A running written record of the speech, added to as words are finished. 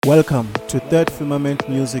Welcome to Third Firmament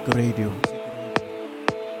Music Radio.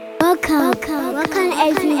 Welcome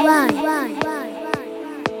everyone.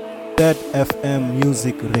 Third FM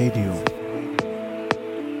Music Radio.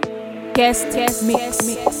 Guest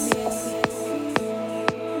mix.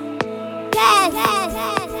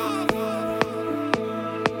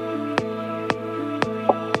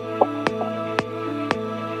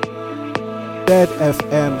 Third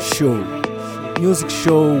FM show. Music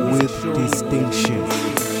show with distinction.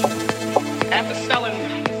 After selling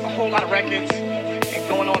a whole lot of records and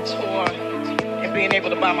going on tour and being able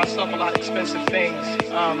to buy myself a lot of expensive things,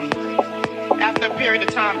 after a period of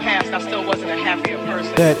time passed, I still wasn't a happier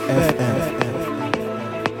person. Third FM.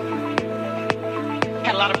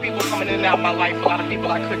 Had a lot of people coming in and out of my life, a lot of people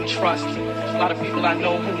I couldn't trust, a lot of people I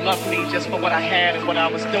know who loved me just for what I had and what I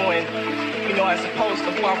was doing, you know, as opposed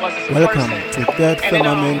to who I was as a Welcome person. to Third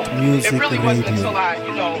Firmament Music It really wasn't until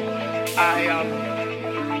Radio. I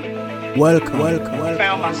Welcome.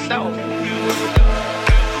 found myself.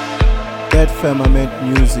 Third Firmament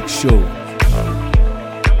Music Show.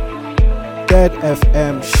 Third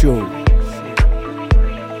FM show.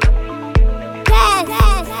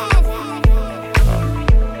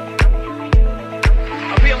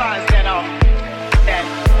 I realized that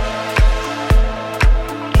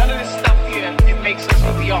none of this stuff here, it makes us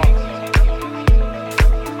who we are.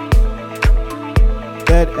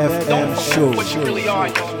 Third Don't FM forget show. what you really are.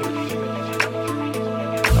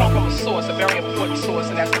 Come from a source, a very important source,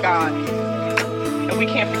 and that's God. And we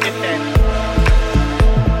can't forget that.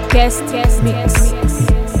 Guest mix.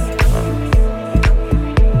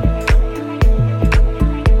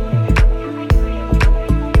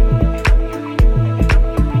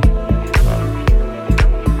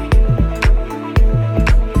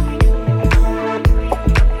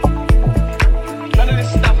 None of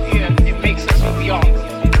this stuff here, it makes us who we are.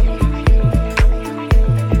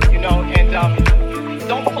 You know, and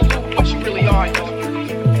don't pollute what you really are.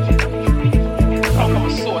 Come from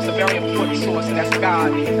a source, a very important source, and that's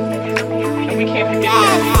God. And we can't forget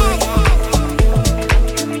that.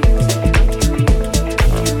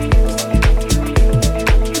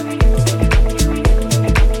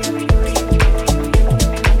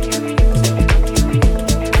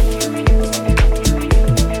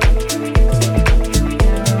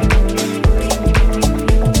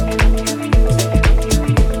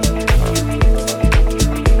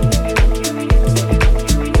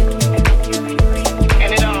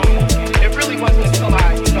 And it really wasn't until I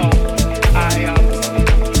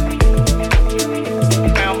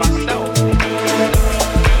found myself.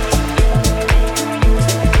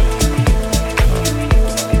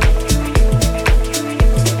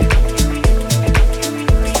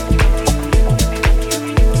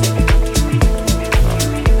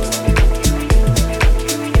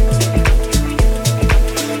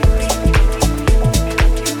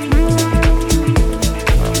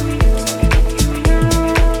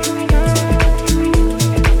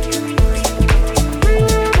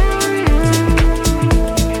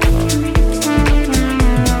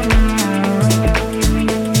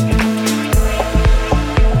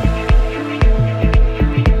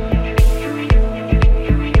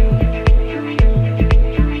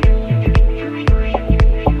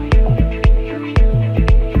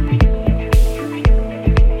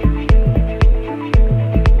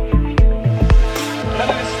 None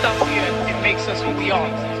of this stuff here, it makes us who we are.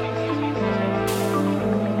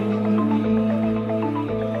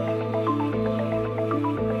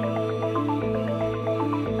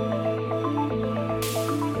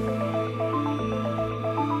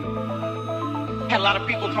 Had a lot of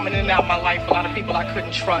people coming in and out of my life, a lot of people I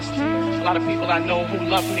couldn't trust, a lot of people I know who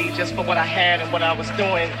loved me just for what I had and what I was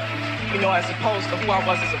doing, you know, as opposed to who I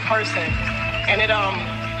was as a person. And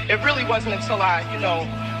it really wasn't until I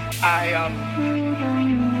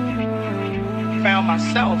found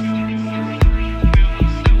myself.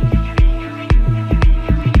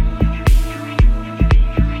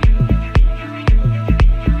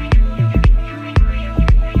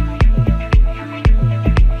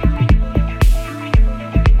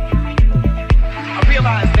 I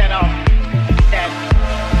realized that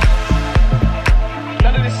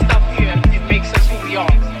none of this stuff here, it makes us who we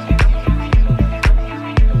are.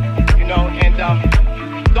 You know, and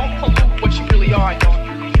don't pollute what you really are.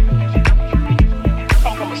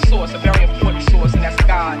 Come from a source.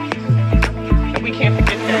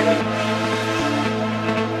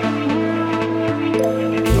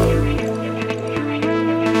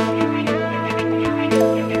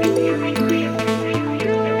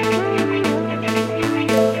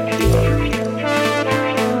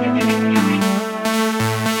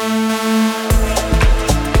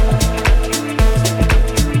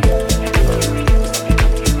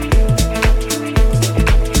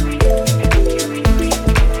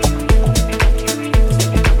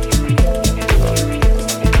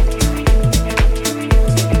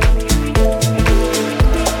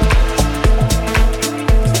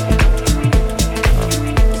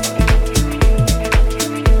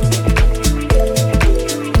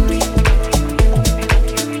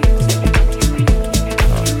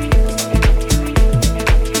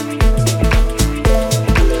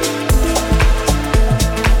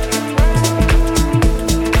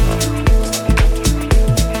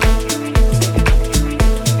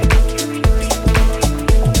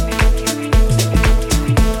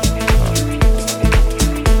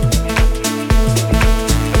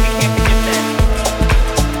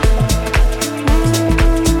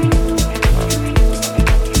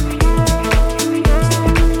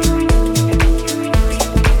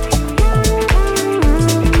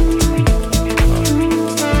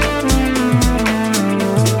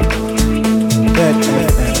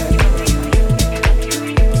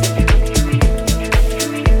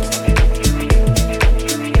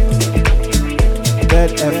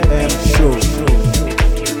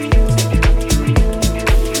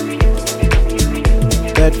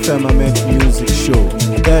 Firmament Music Show.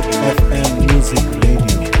 That FM Music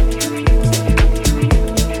Radio.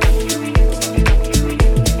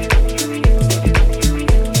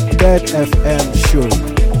 That FM Show.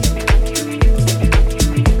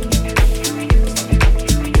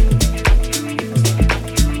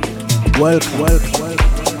 Welcome.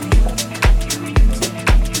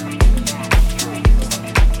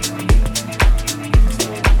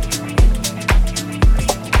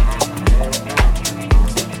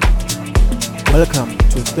 Welcome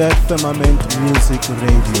to That Firmament Music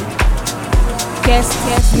Radio. Guest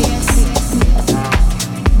mix.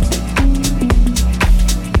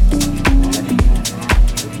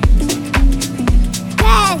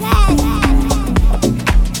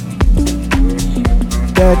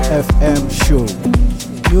 That FM Show.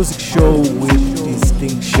 Music show with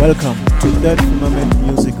distinction. Welcome to That Firmament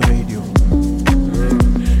Music Radio.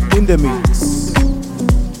 In the mix.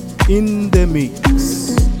 In the mix.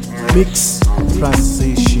 Mix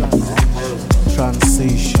transition.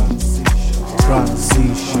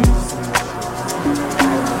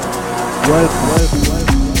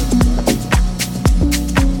 Welcome.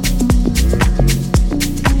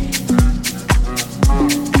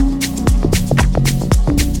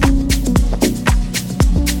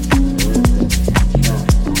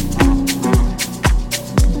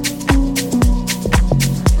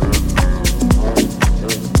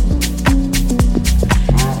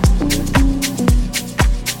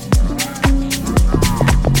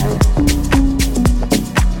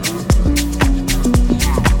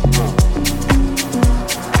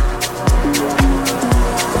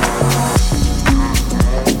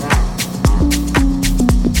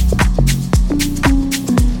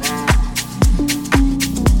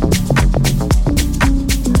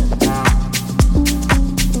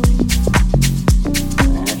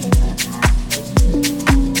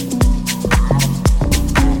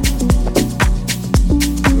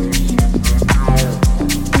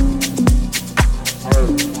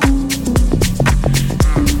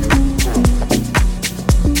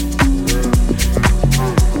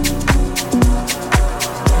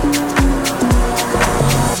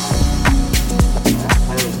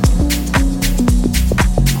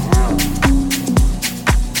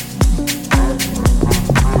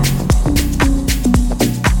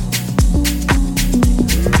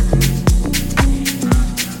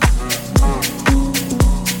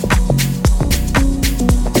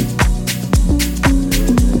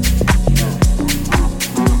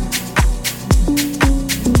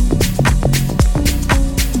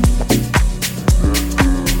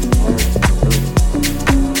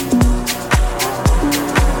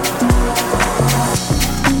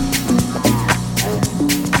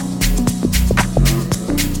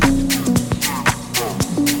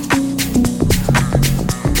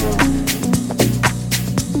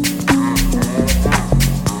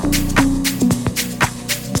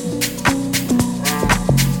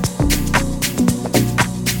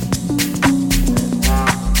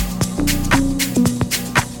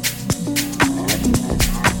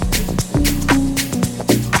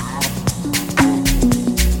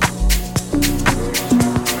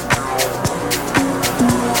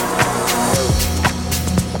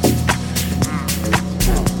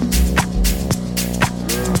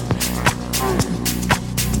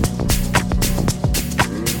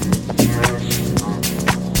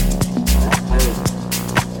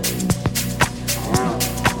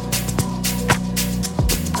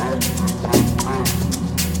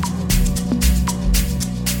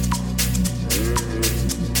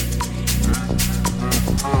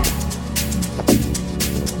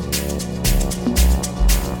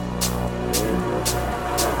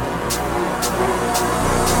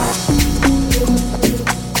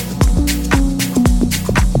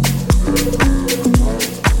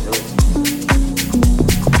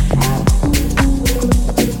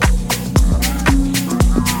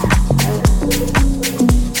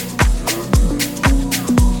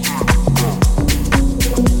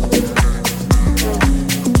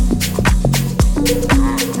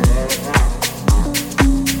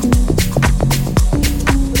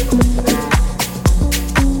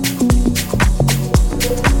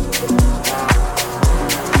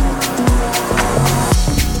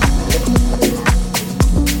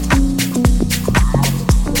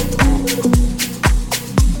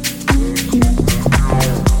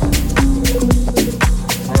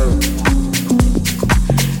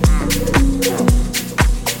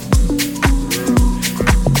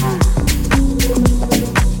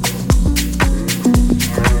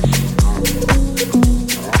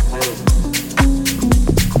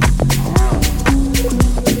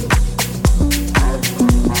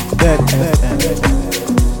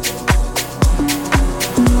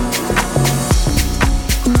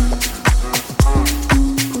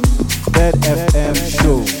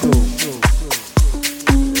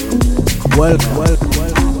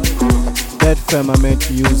 That Firmament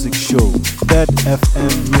Music Show. That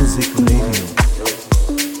FM Music Radio.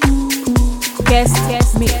 Guest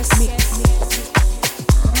mix.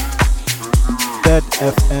 That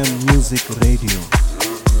FM Music Radio.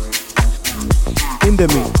 In the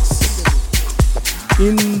mix.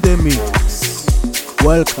 In the mix.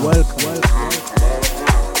 Welcome.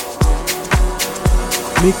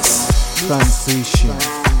 Mix transition.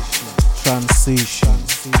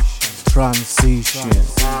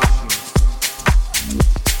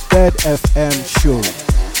 That FM show.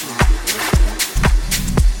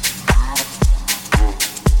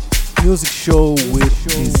 Music show with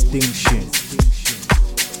distinction.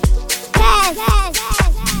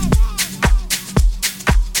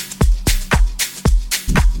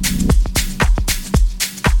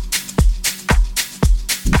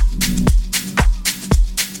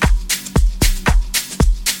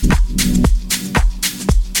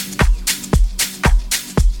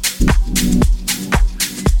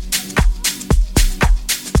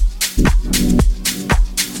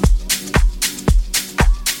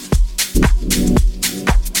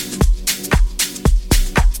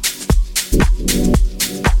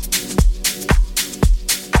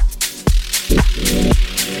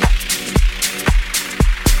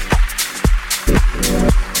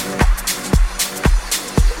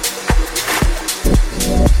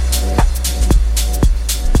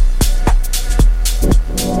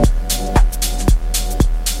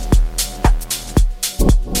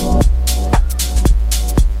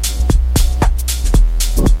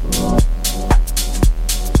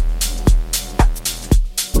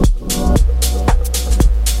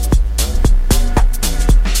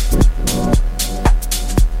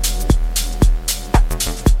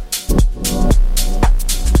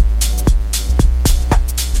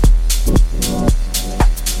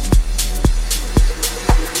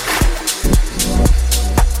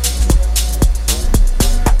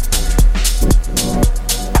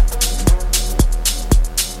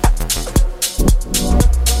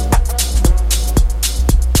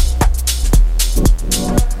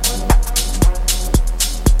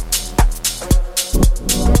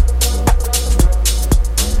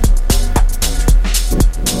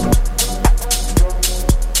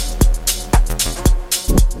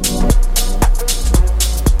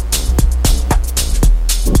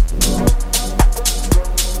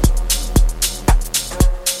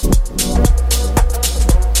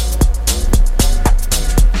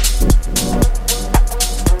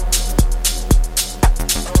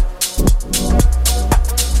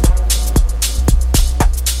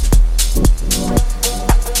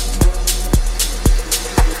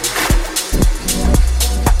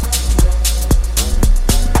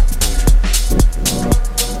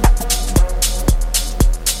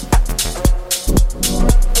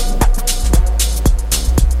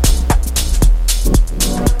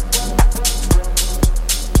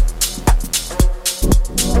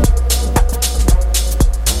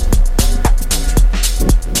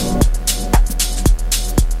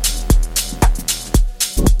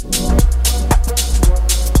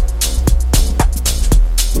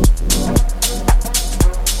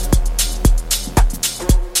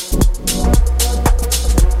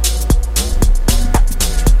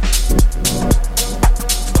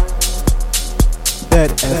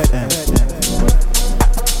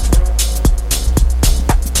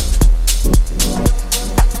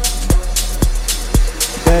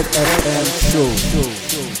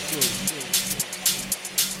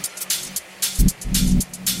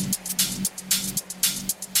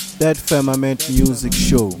 That Firmament Music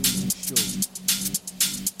Show.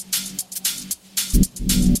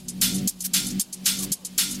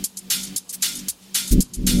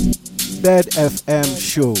 That FM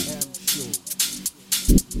Show.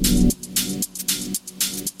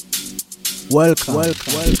 Welcome.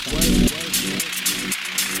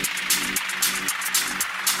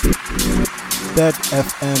 That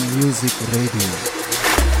FM Music Radio.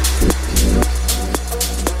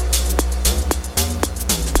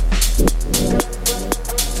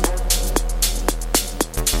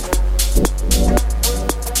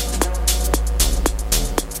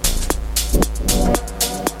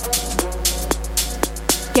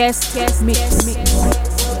 Guest mix.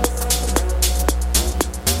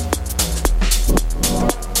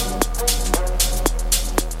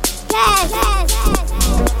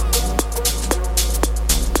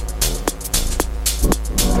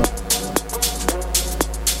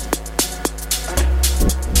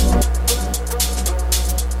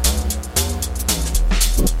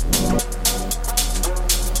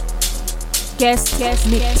 Guest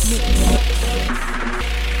mix.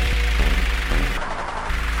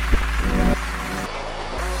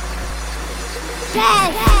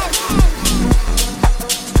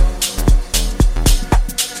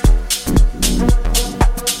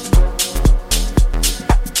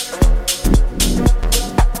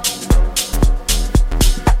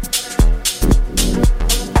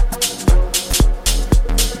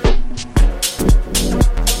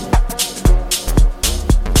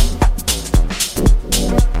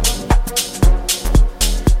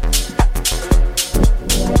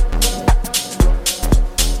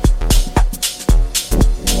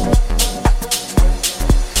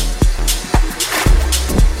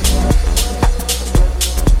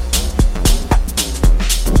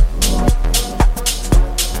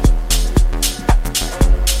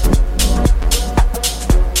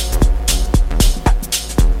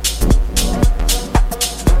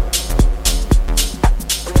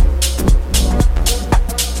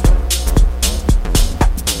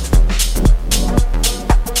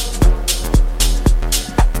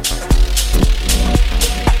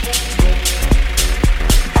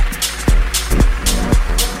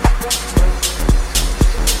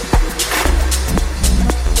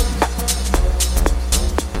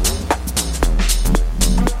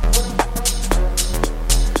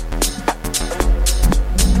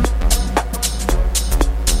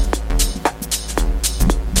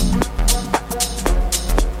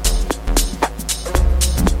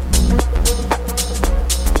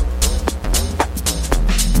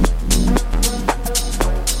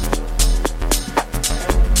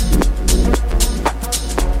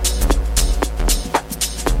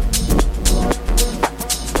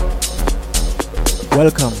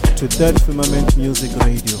 Welcome to Third Firmament Music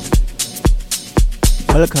Radio.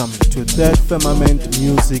 Welcome to Third Firmament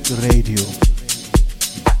Music Radio.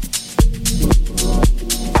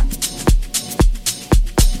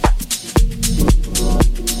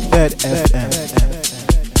 Third FM.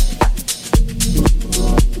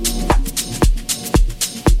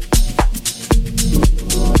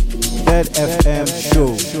 Third FM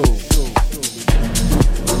show.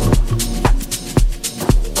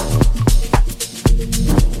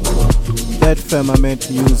 Third Firmament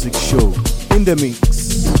Music Show. In the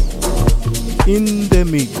mix. In the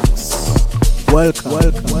mix.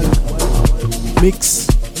 Welcome. Mix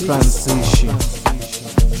transition.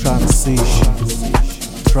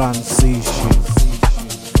 Transition.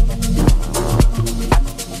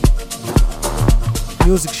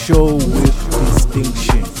 Music show with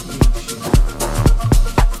distinction.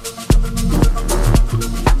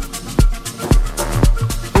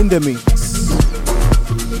 In the mix.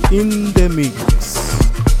 In the mix.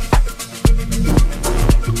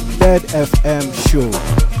 Third FM show.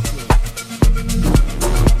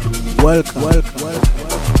 Welcome.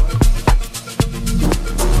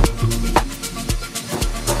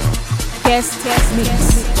 Guest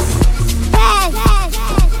mix.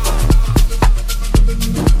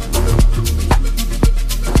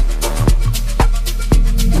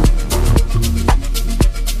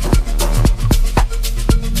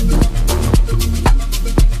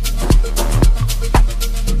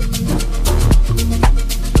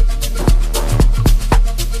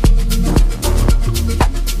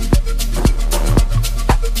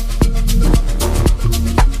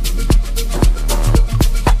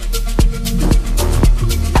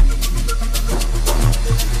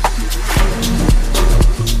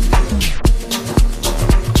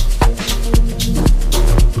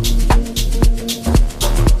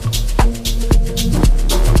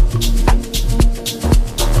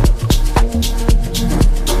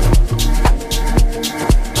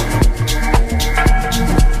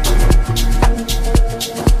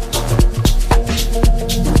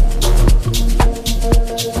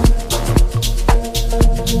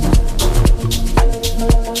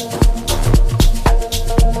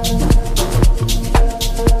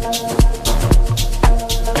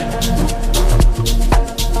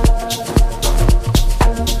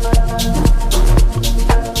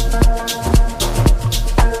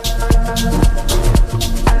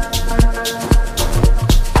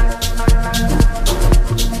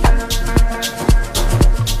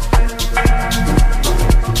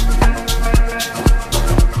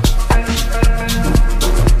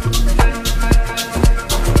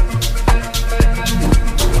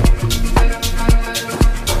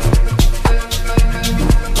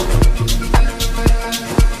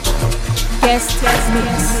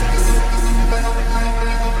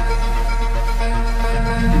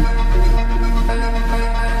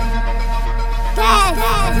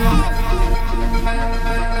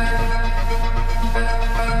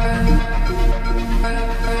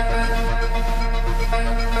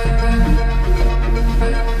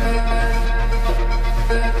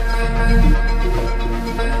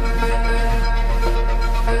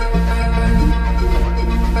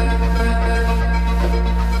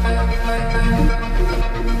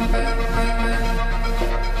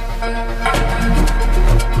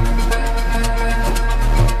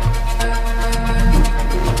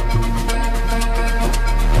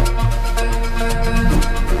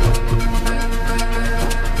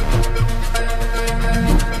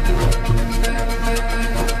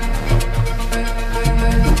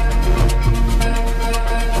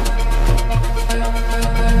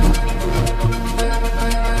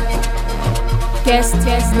 Guest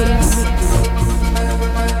mix.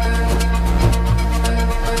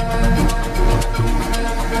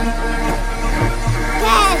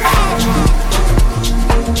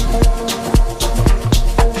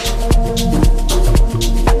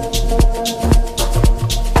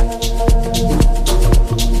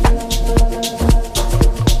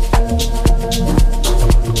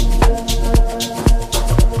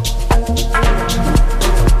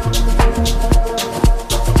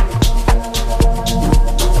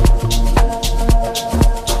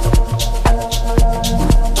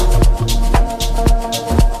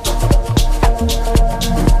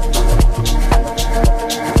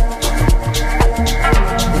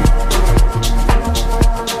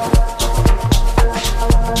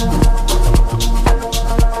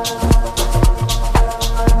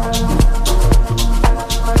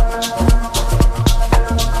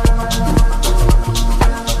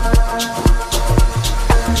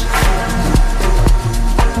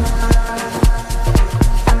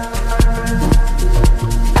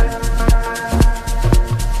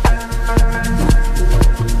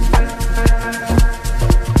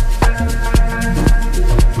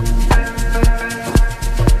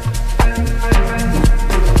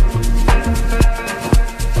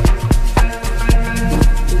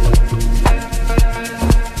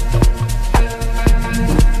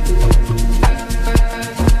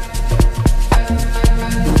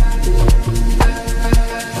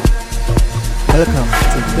 Welcome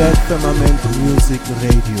to that Firmament Music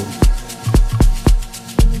Radio.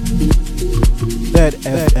 That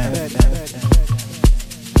FM.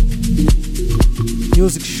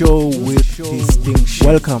 Music show with distinction.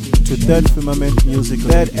 Welcome to that Firmament Music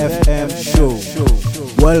That FM show.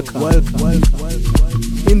 Welcome.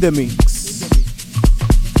 In the mix.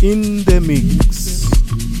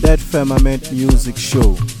 That Firmament Music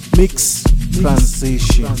show. Mix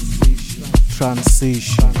transition.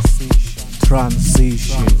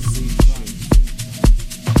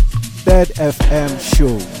 That FM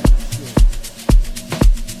show.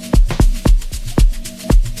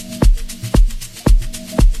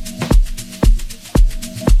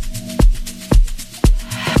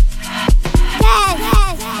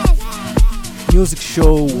 Music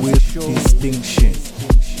show with distinction.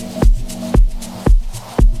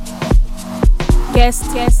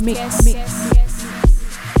 Guest mix.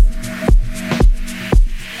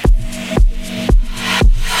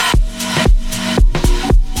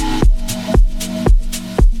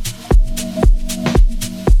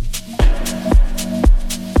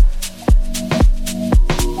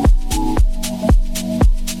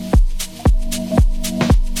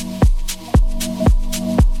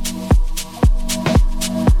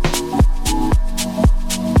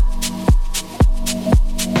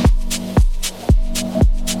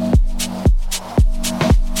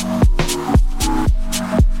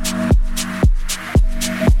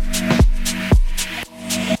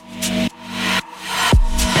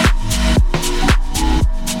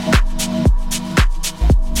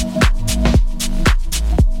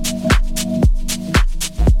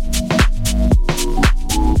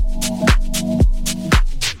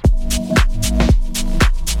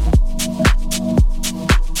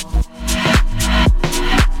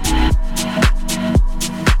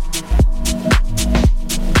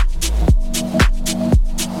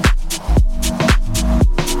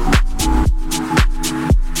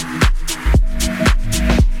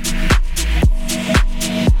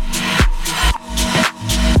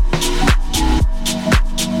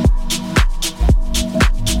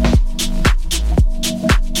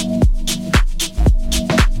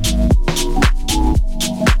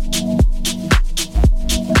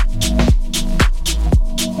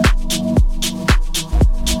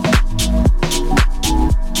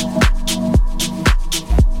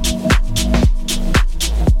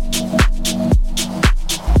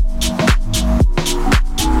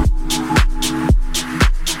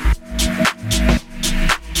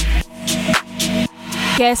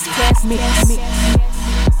 Guest mix.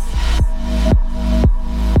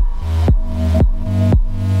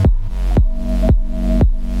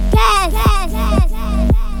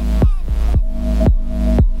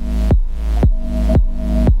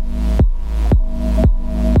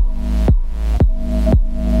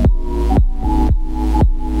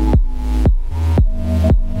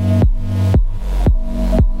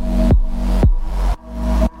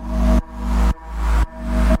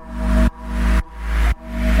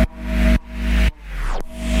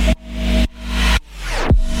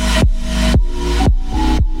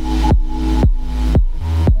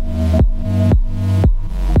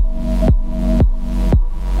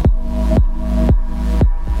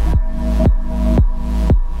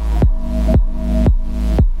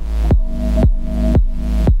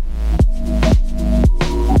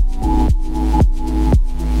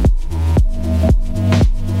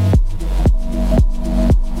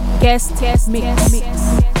 Guest mix.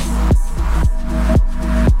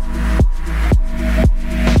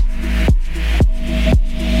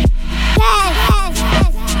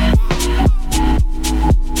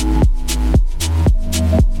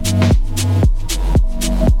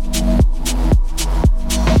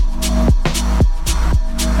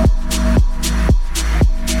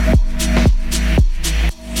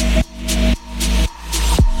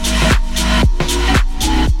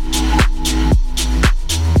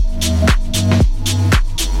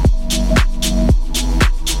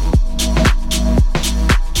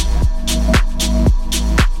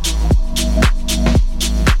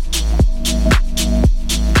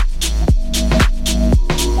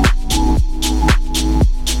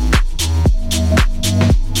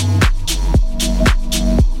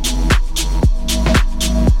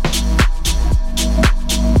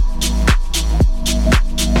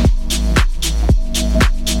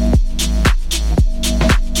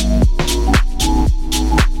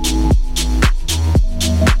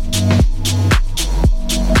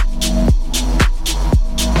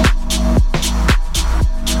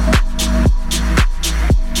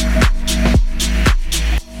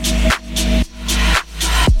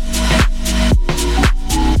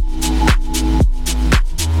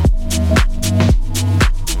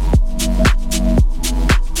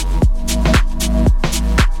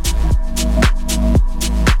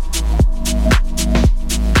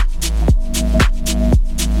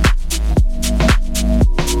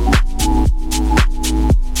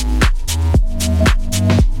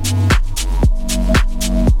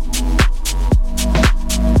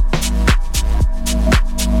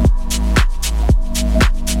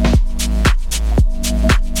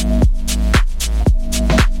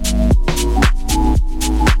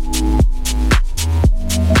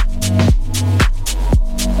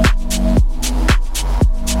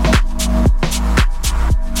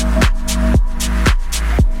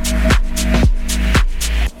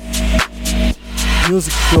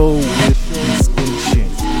 Music show with distinction.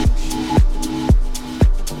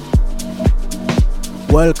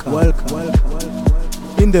 Welcome.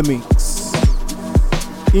 In the mix.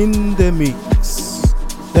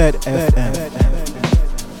 That FM.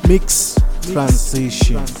 Mix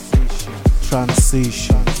transition.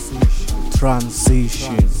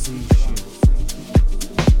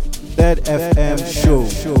 That FM show.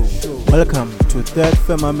 Welcome to That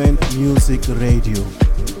Firmament Music Radio.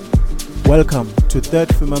 Welcome to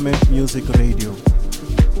That Firmament Music Radio.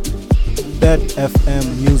 That FM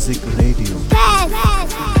Music Radio.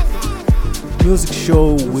 Music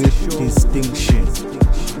show with distinction.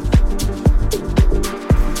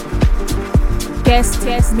 Guest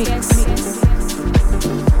mix.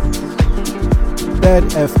 That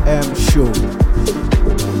FM show.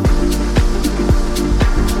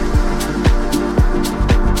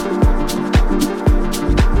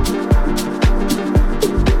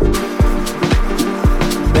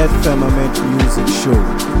 That Firmament Music Show.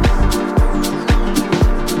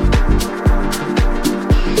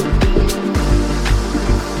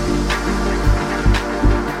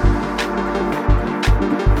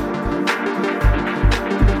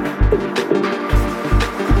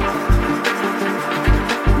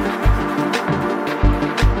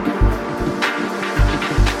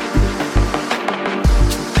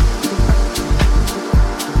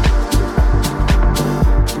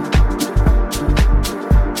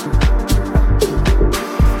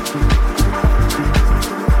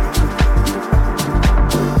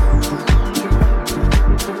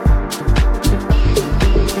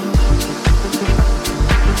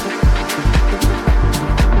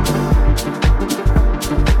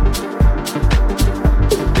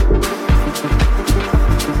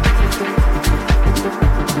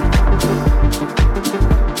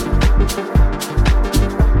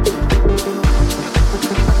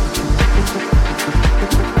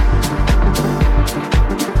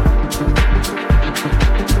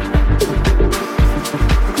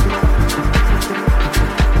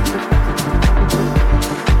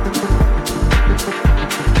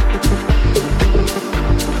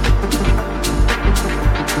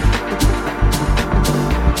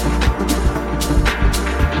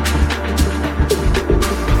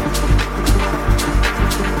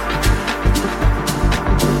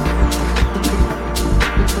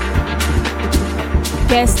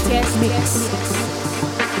 Guest mix.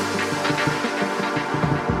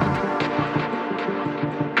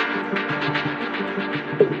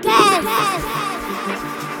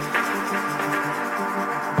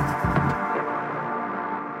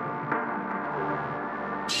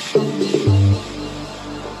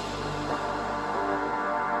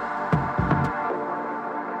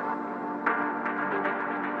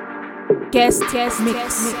 Guest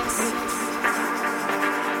mix.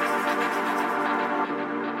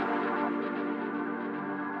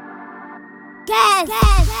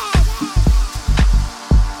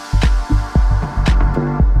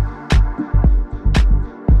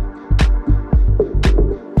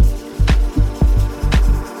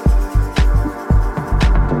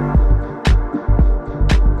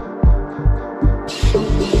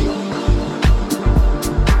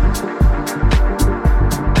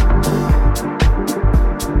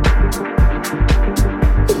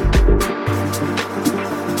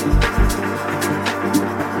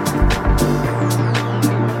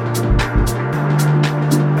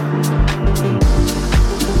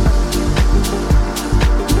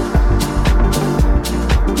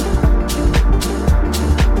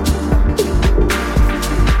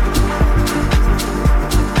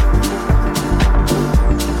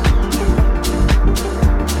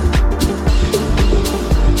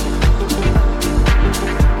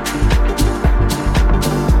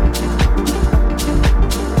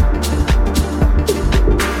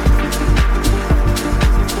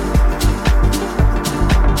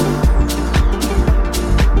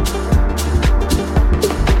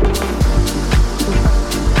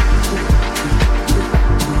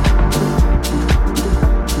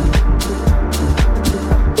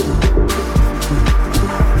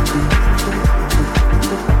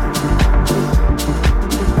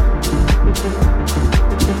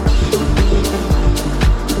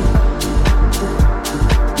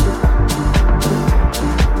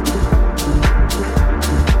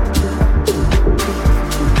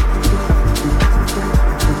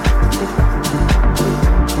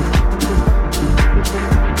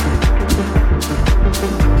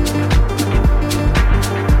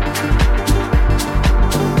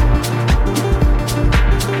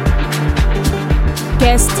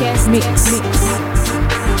 Guest mix.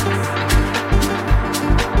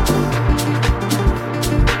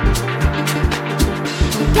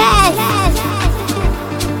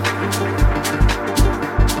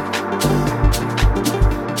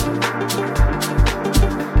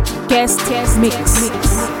 Guest mix.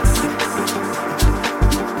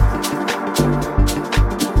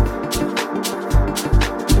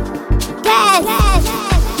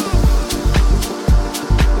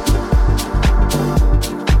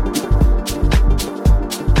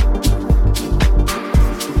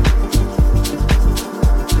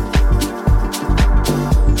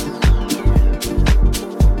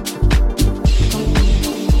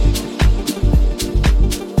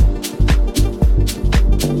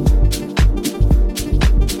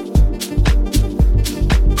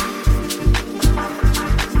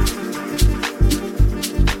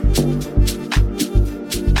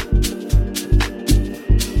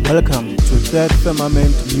 Welcome to Third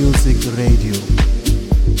Firmament Music Radio.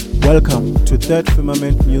 Welcome to Third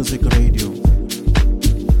Firmament Music Radio.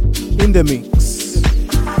 In the mix.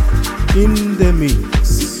 In the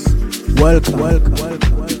mix. Welcome.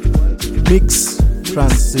 Mix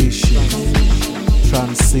transition.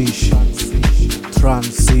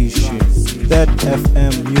 Third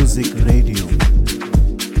FM Music Radio.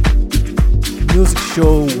 Music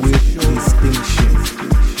show with distinction.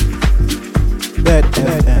 Third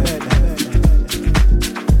FM.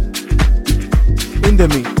 In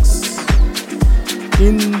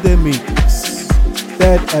the mix.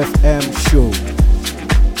 Third FM show.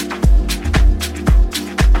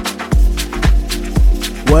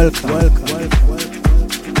 Welcome.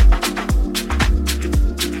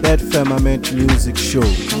 Third Firmament Music Show.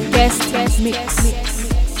 Guest mix.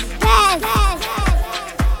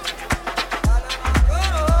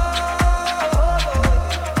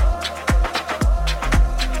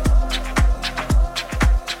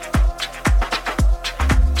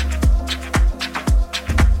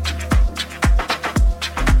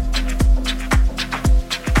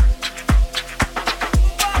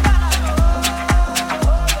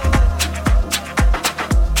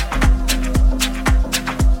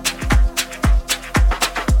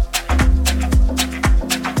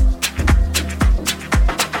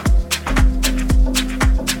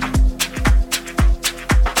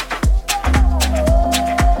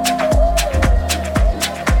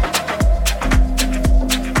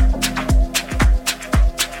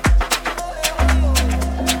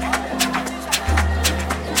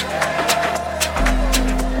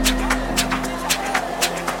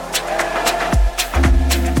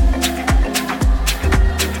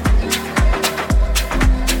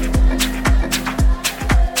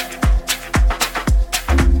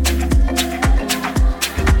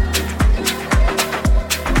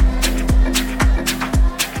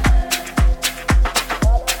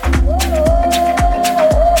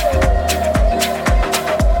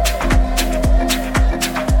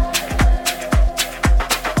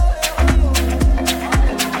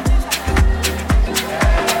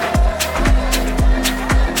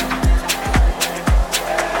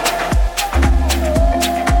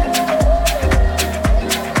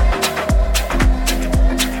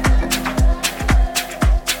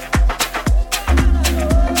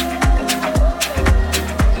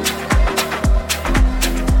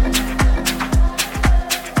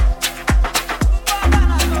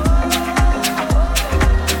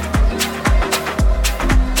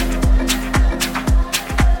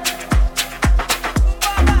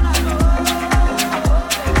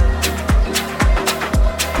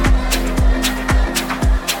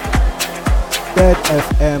 That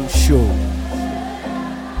FM show.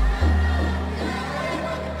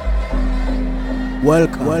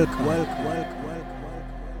 Welcome.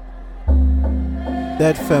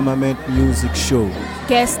 That Firmament music show.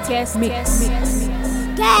 Guest mix.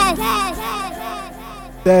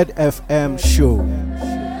 That FM show.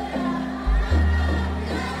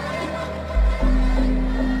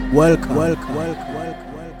 Welcome.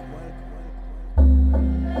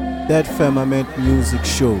 That Firmament music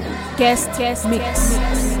show. Guest mix.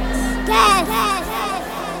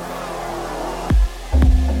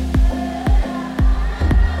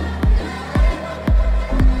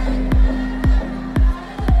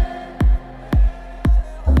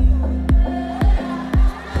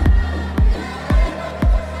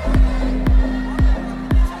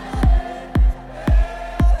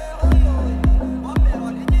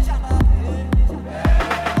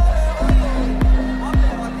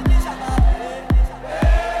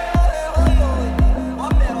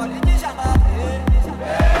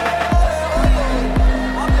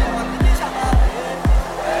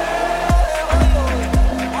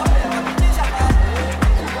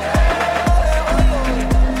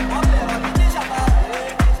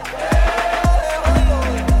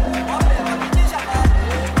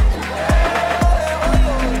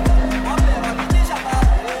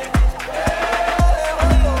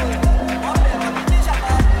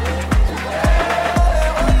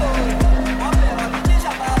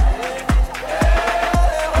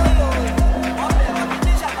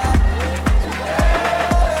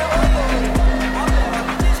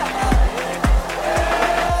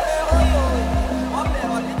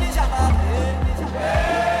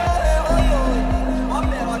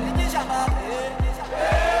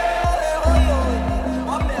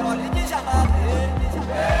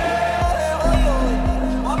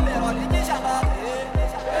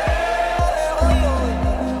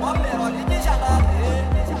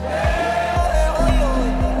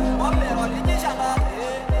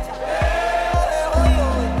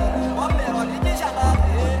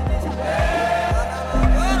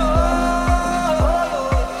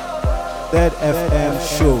 That FM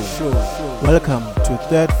show. Welcome to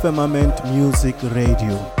That Firmament Music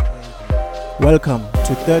Radio. Welcome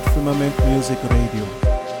to That Firmament Music Radio.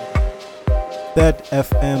 That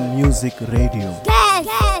FM Music Radio.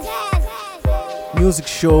 Music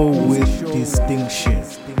show with distinction.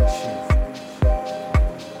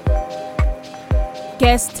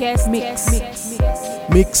 Guest mix.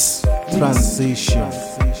 Mix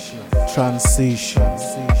transition.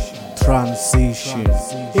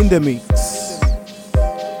 In the mix.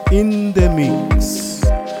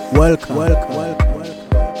 Welcome.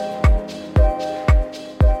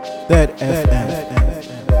 That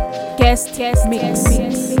FM. Guest mix.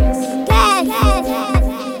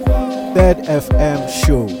 That FM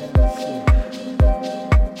show.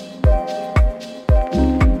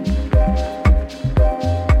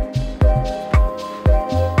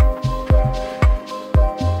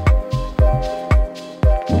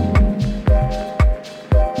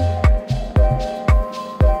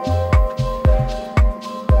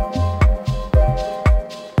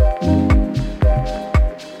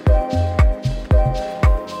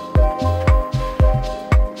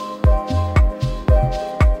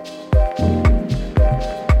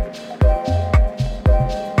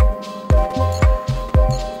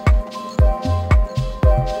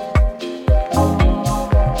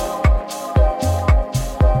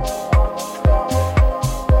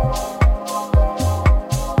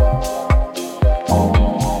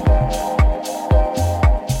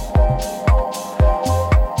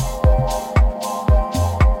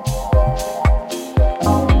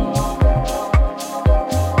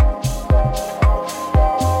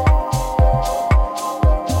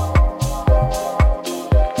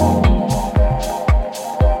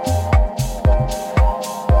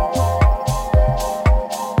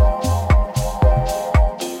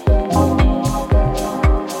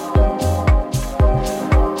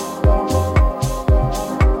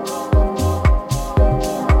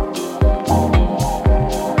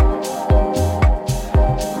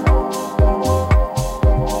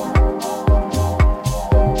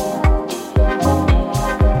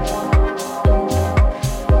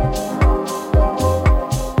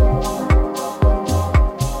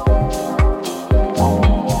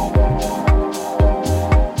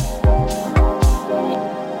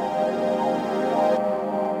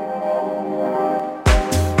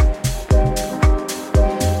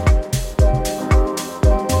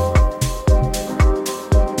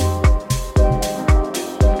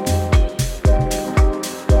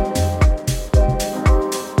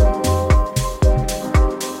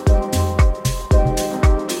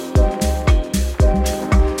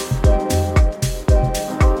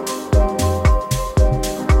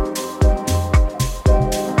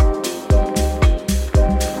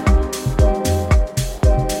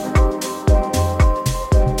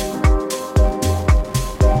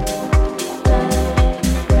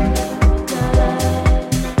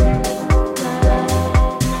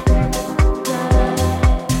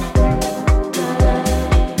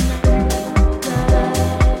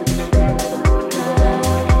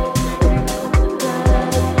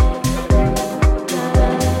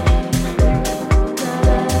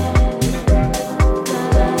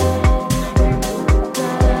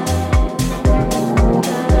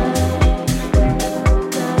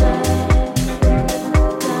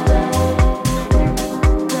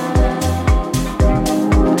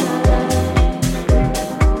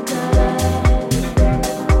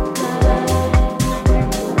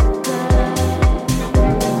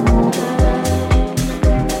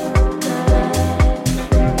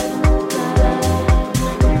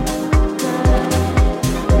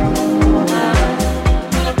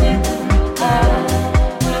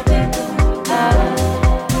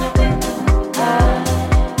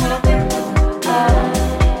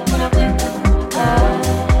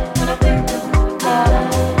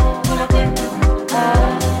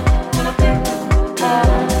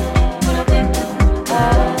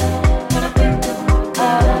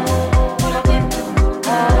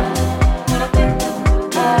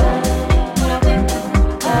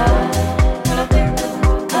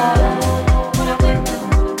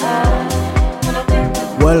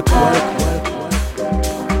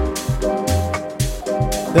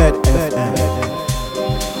 That FM.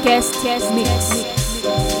 Guest mix.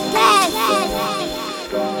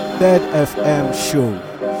 That FM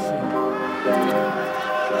show.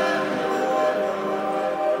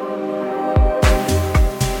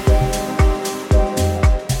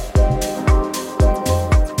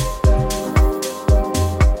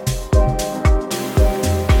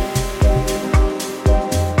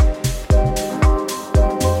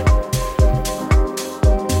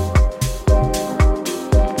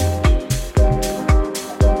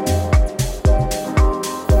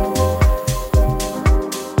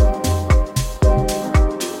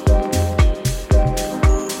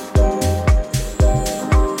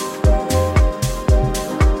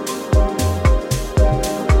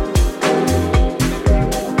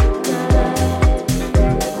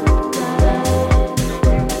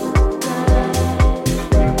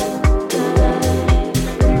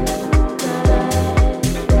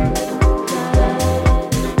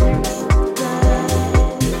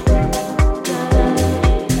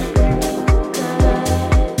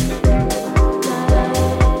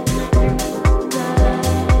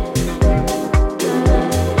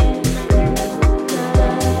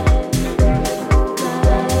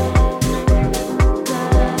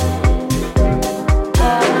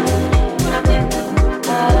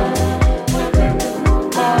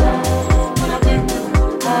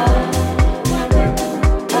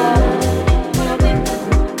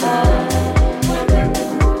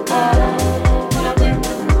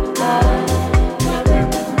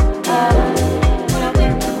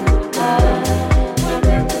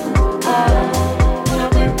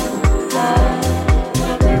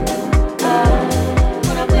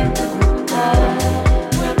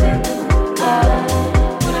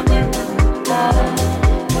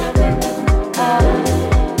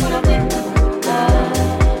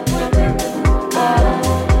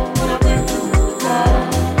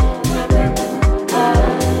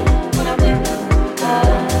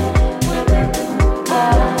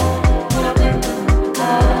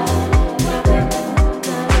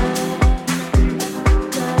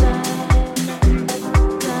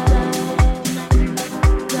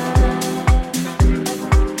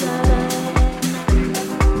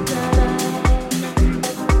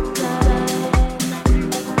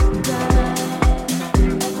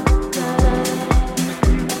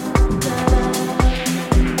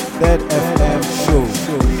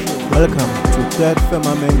 That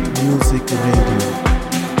Firmament Music Radio.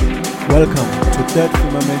 Welcome to That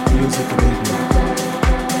Firmament Music Radio.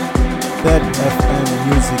 That FM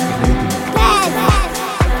Music Radio.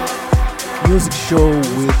 Music show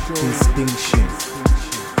with distinction.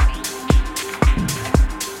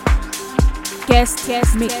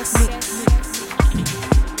 Guest mix.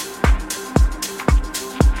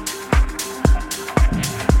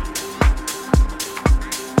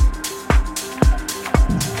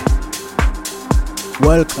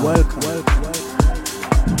 Welcome.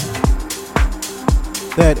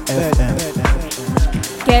 That FM.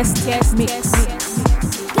 Guest mix.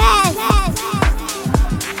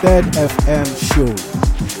 That FM show.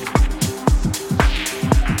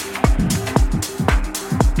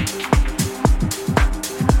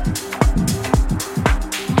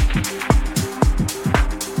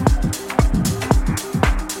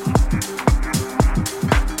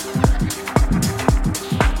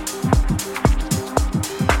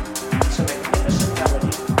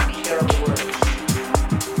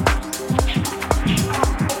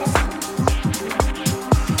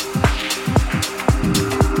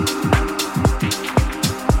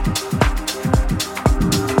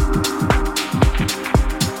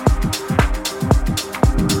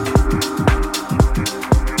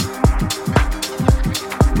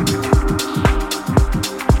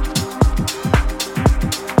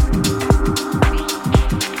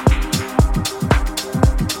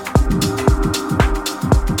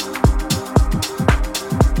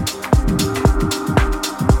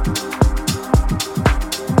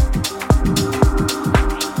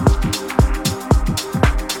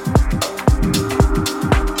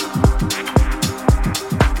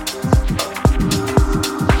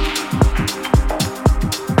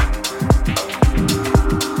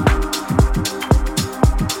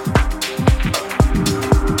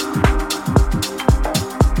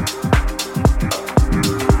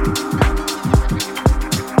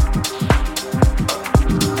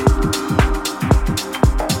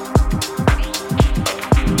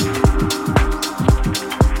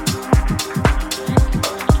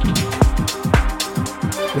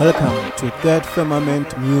 Welcome to That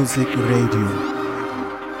Firmament Music Radio.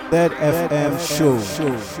 That FM show.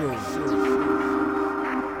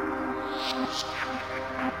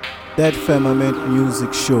 That Firmament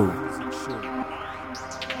Music Show.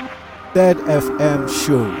 That FM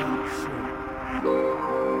Show.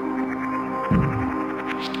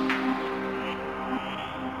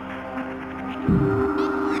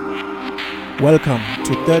 Welcome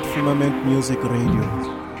to That Firmament Music Radio.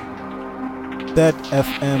 That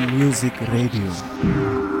FM Music Radio.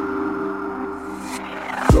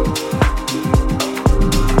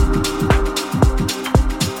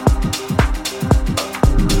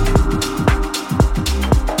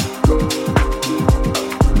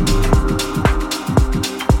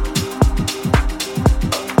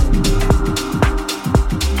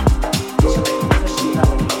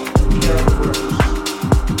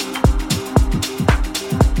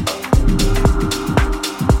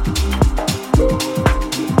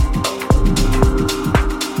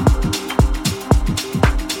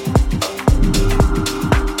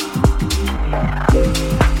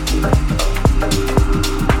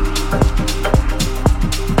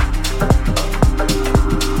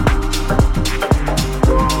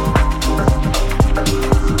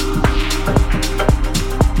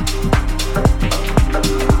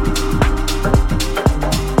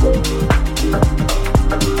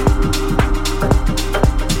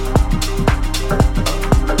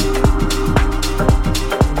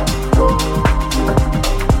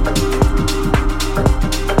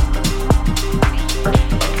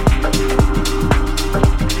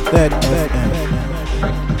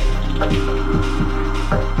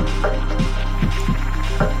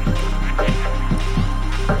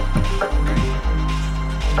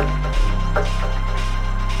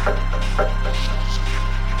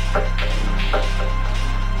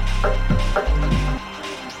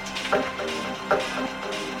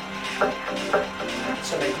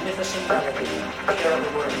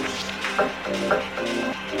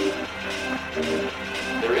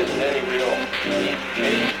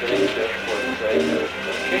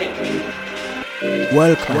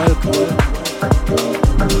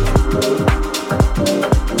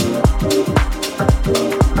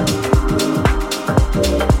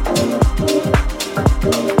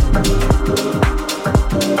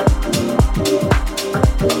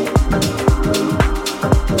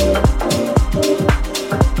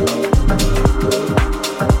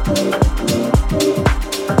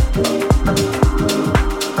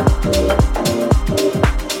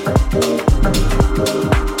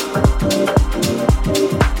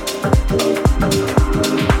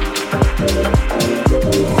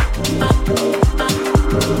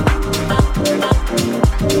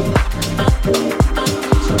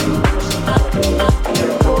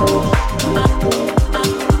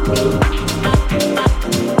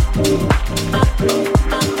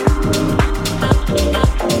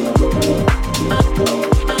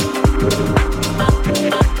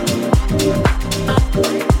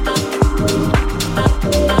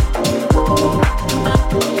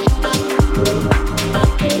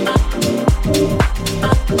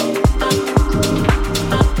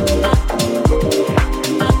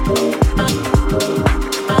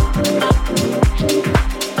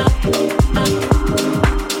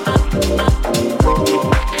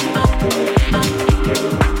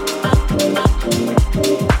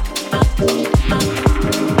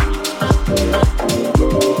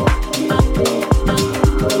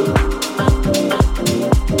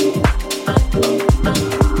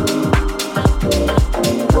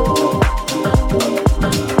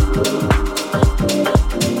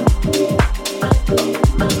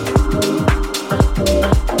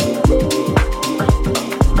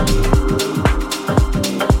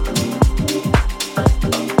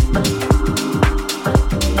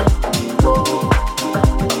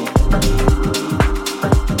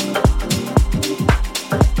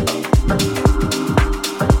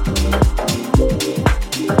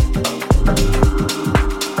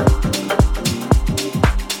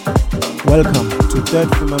 Welcome to That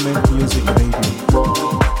Firmament Music Radio.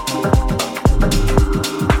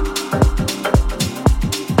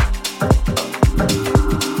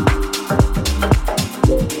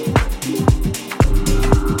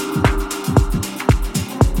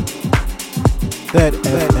 That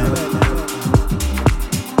FM.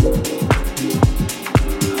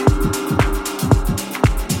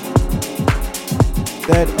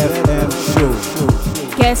 That FM show.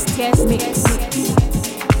 Guest mix.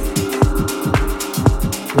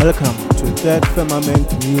 Welcome to That Firmament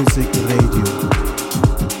Music Radio.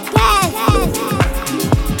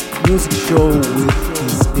 Music show with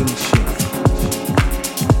distinction.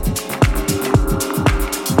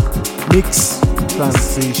 Mix,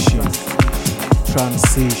 transition.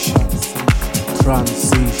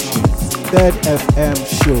 That FM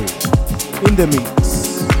show. In the mix.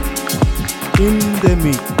 In the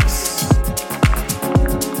mix.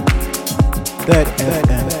 That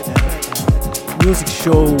FM music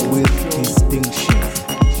show with distinction.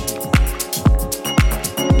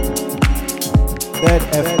 That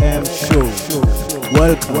FM show.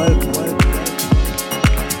 Welcome.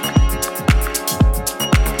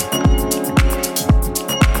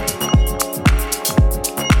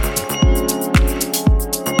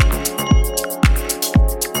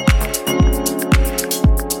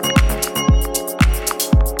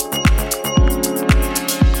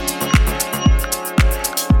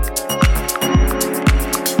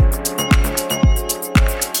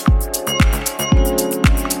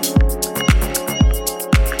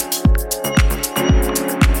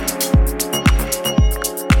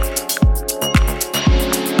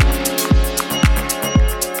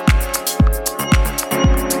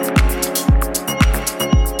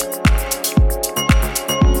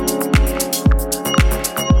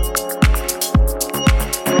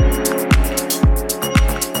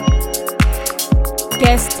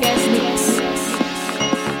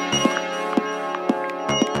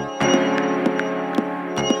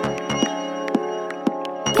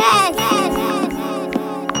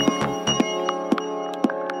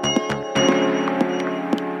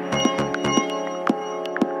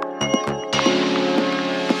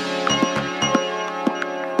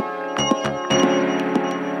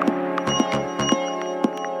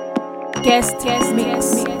 Guest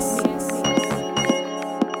mix.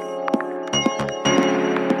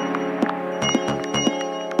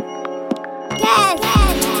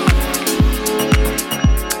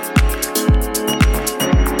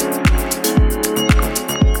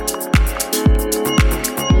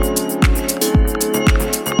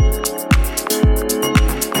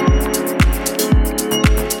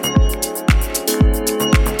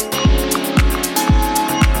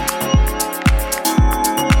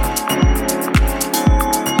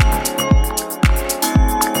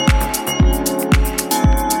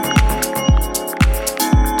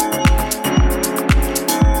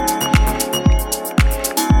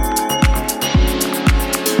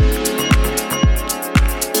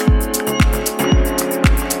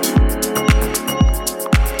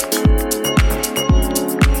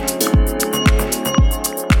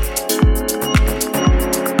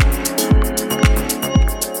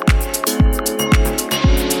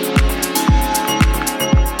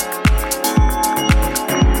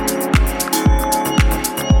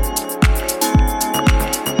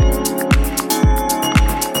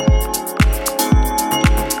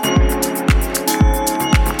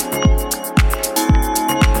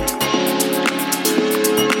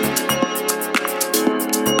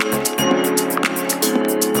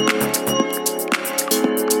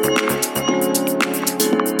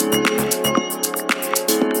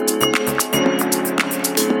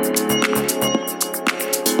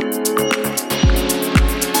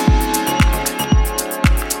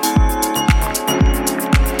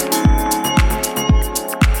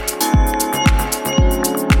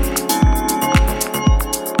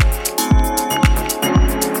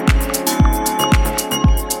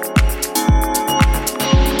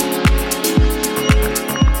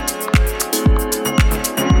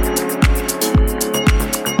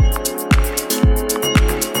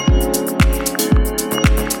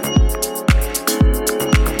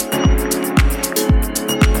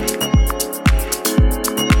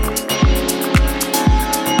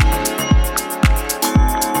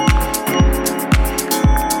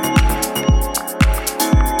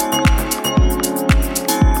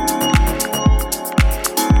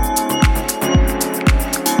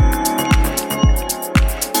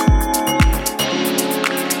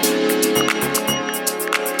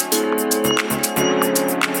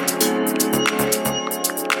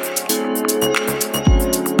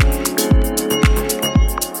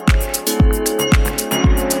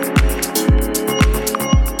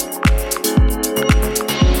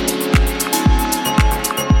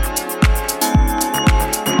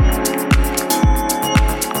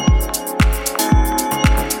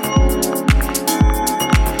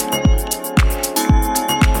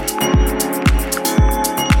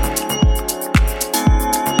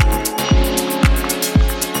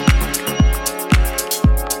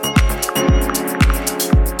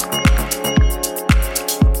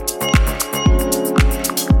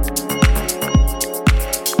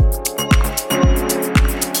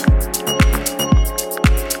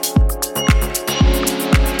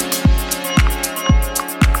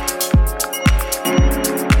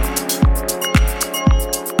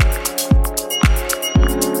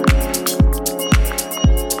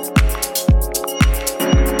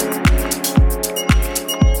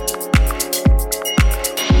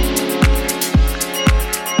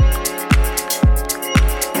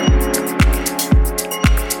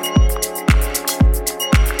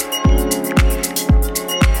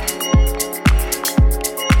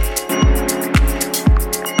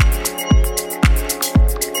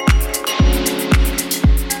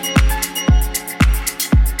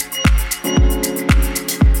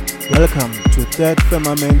 Welcome to Third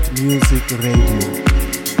Firmament Music Radio.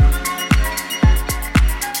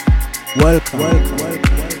 Welcome.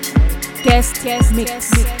 Guest mix.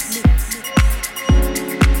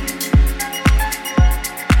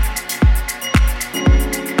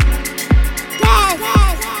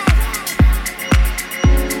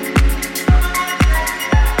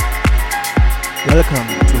 Welcome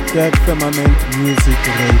to Third Firmament Music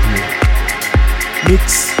Radio.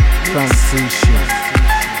 Mix transition.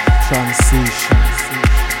 In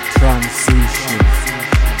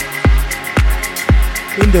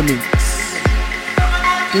the mix.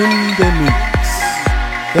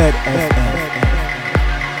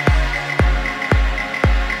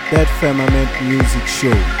 That Firmament Music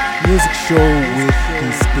Show. Music show with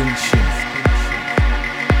distinction.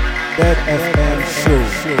 That FM show.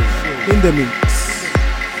 In the mix.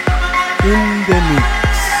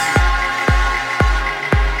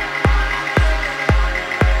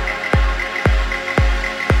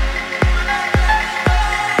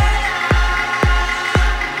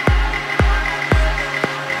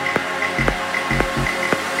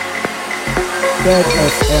 That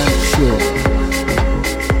FM show.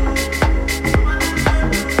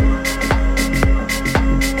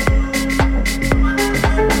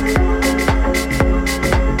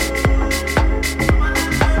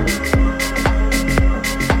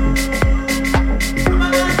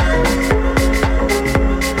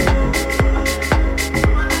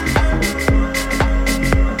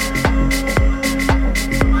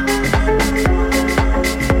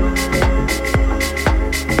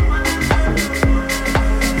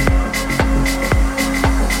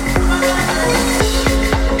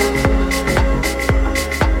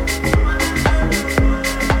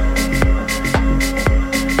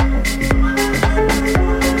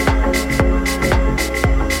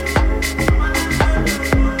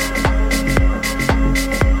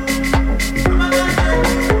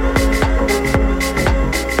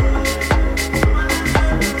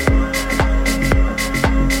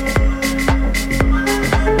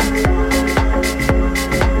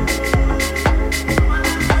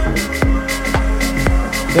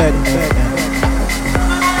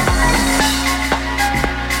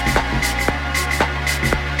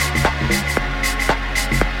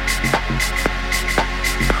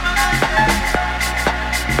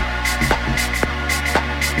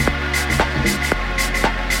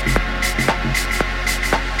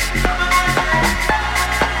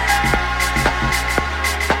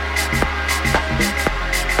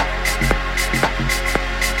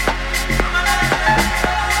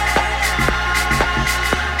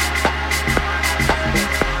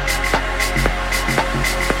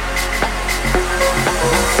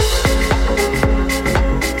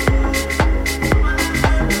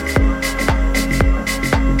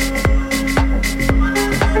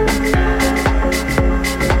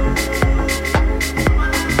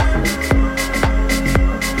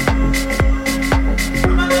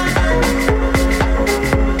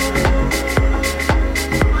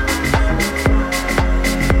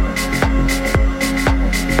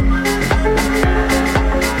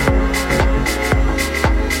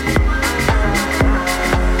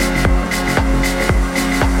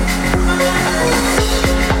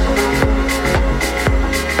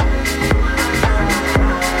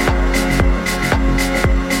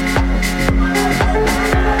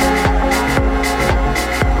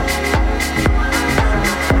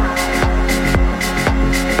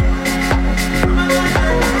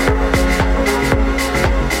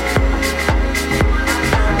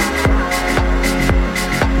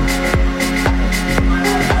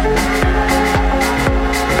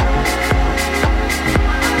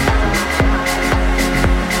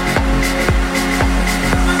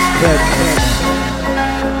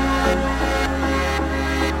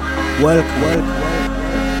 Welcome.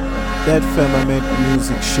 That Firmament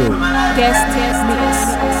Music Show. Guest mix.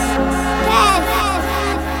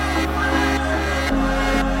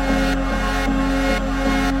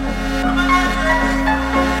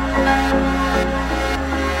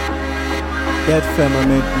 That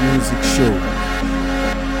Firmament Music Show.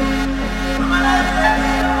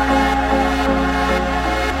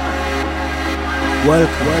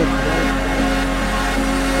 Welcome.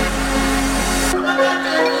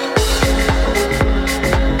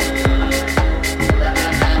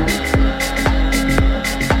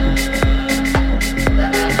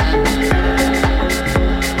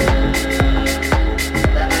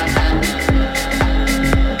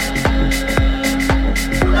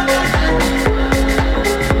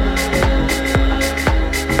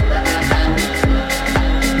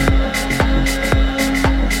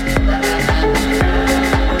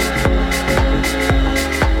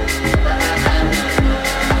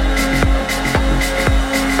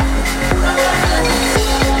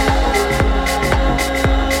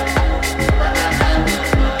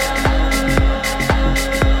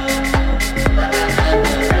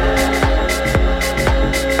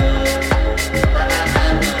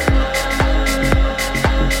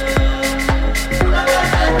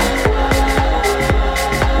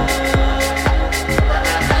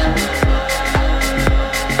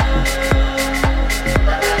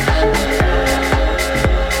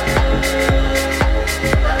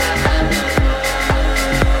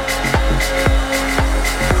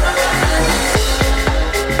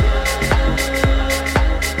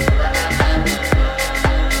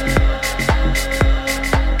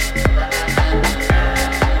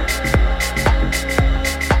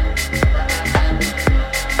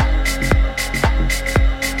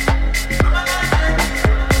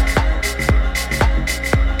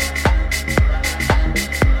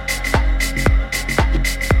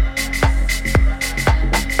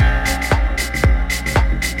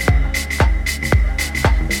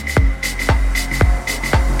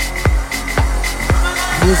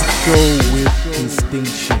 Music show with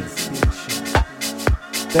distinction.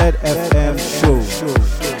 That FM show.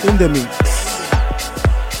 In the mix.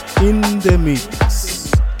 In the mix.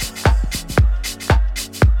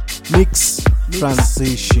 Mix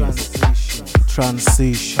transition.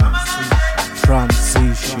 Transition.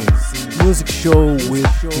 Transition. Music show with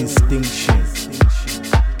distinction.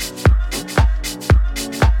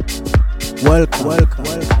 Welcome.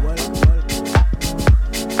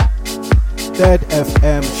 That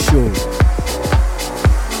FM show.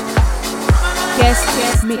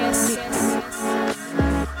 Guest mix.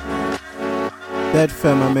 That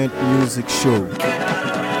Firmament music show.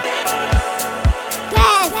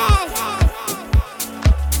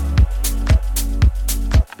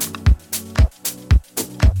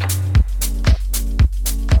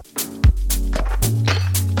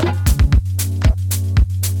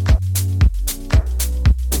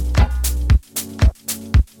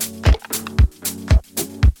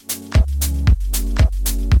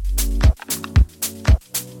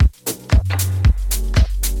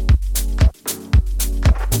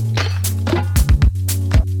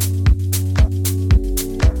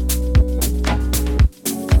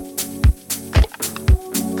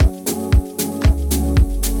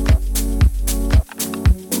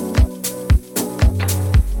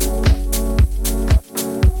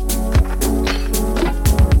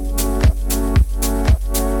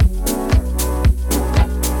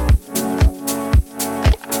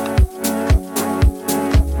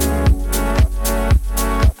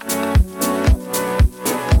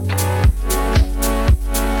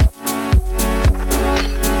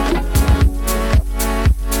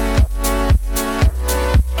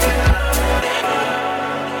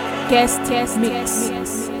 Guest mix.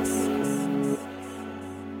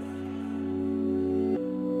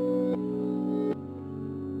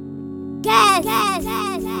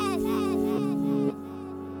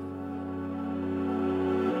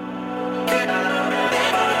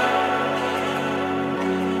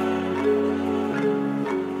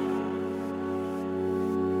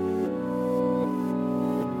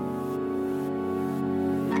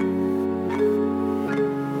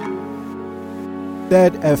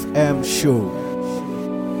 That FM show.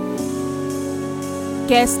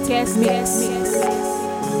 Guest mix.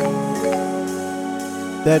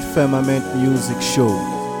 That Firmament music show.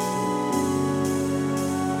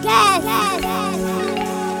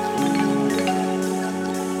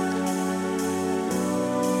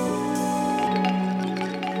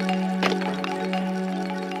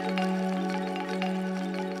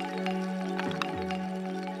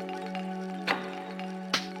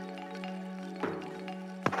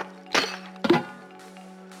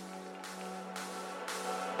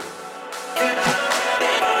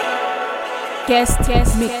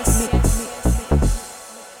 Guest mix.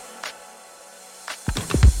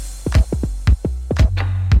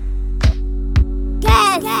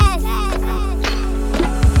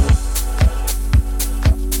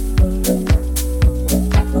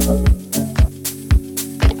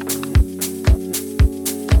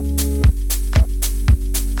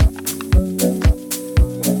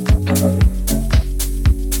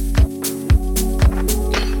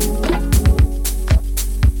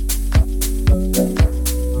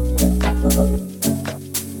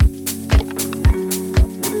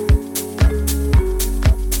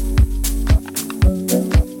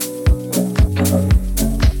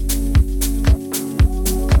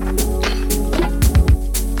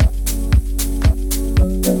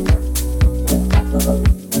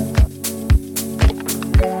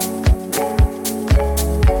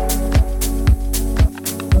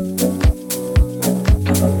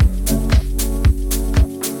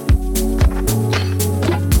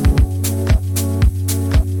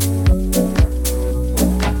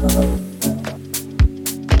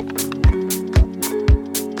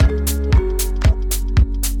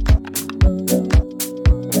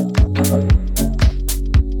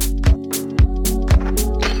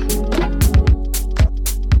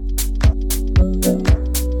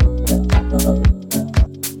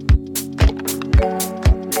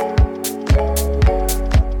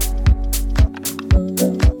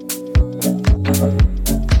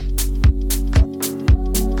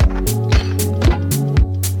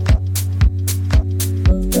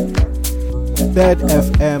 That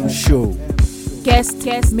FM show.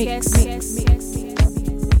 Guest mix.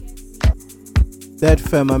 That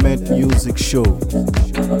Firmament music show.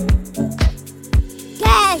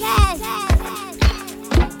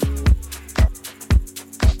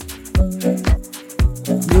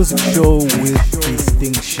 Music show with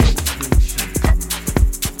distinction.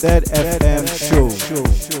 That FM show.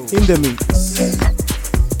 In the mix.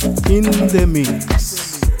 In the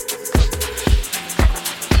mix.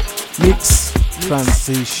 Mix,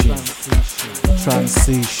 transition.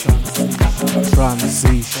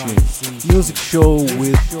 Music show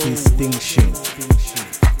with distinction.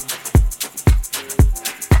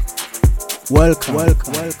 Welcome.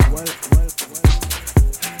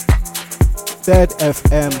 That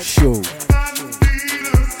FM show.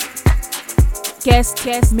 Guest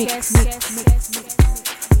mix.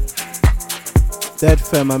 That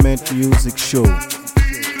Firmament music show.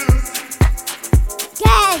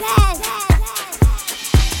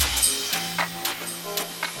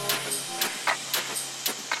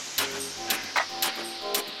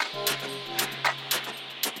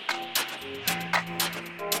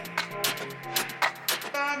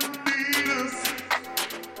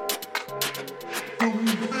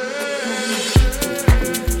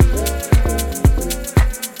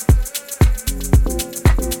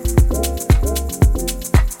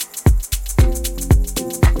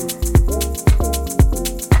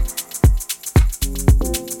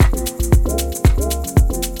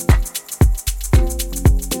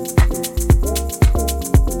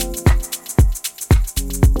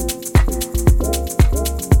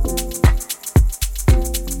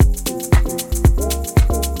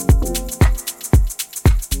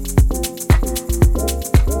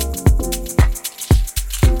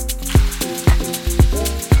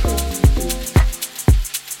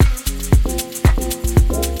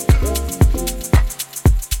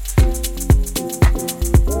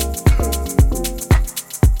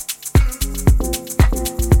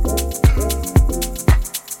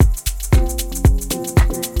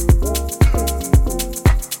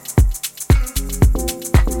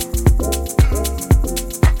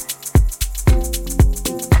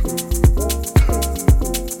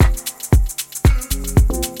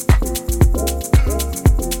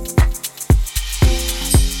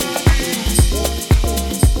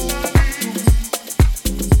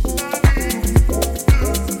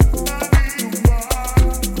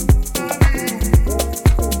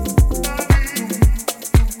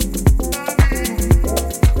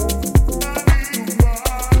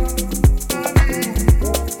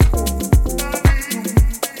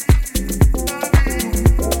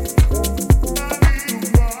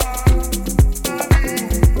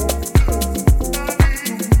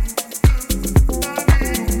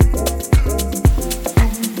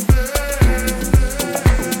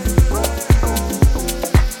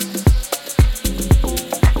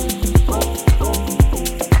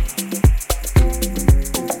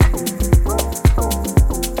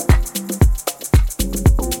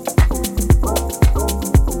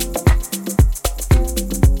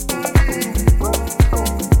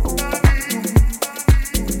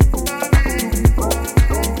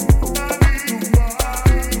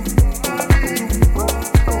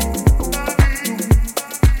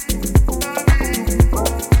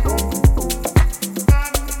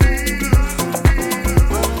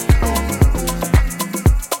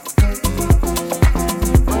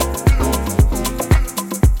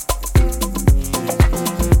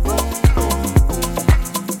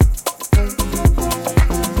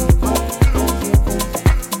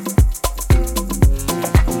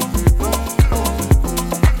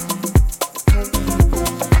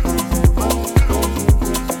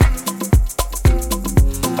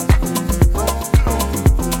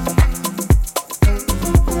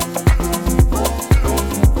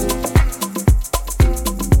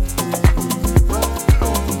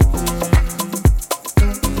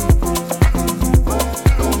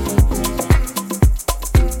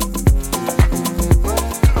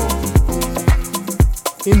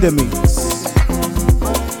 In the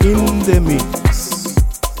mix.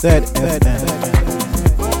 That FM.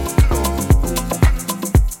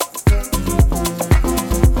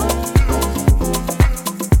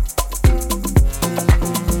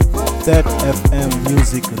 That FM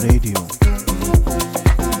Music Radio.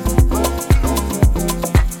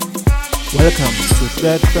 Welcome to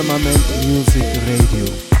That Firmament Music Radio.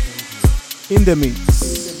 In the mix.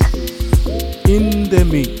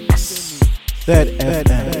 That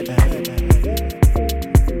FM.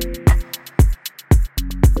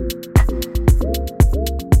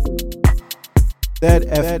 That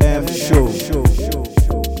FM show.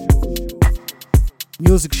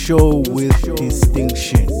 Music show with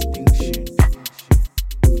distinction.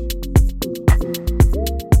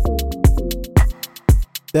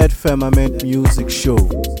 That Firmament music show.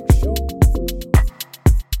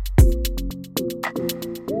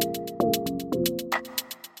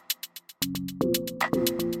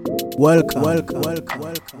 Welcome.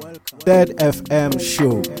 That FM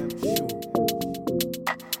show.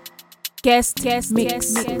 Guest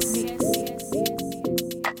mix.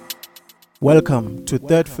 Welcome to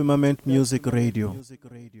Third Firmament Music Radio.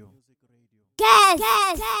 Guess.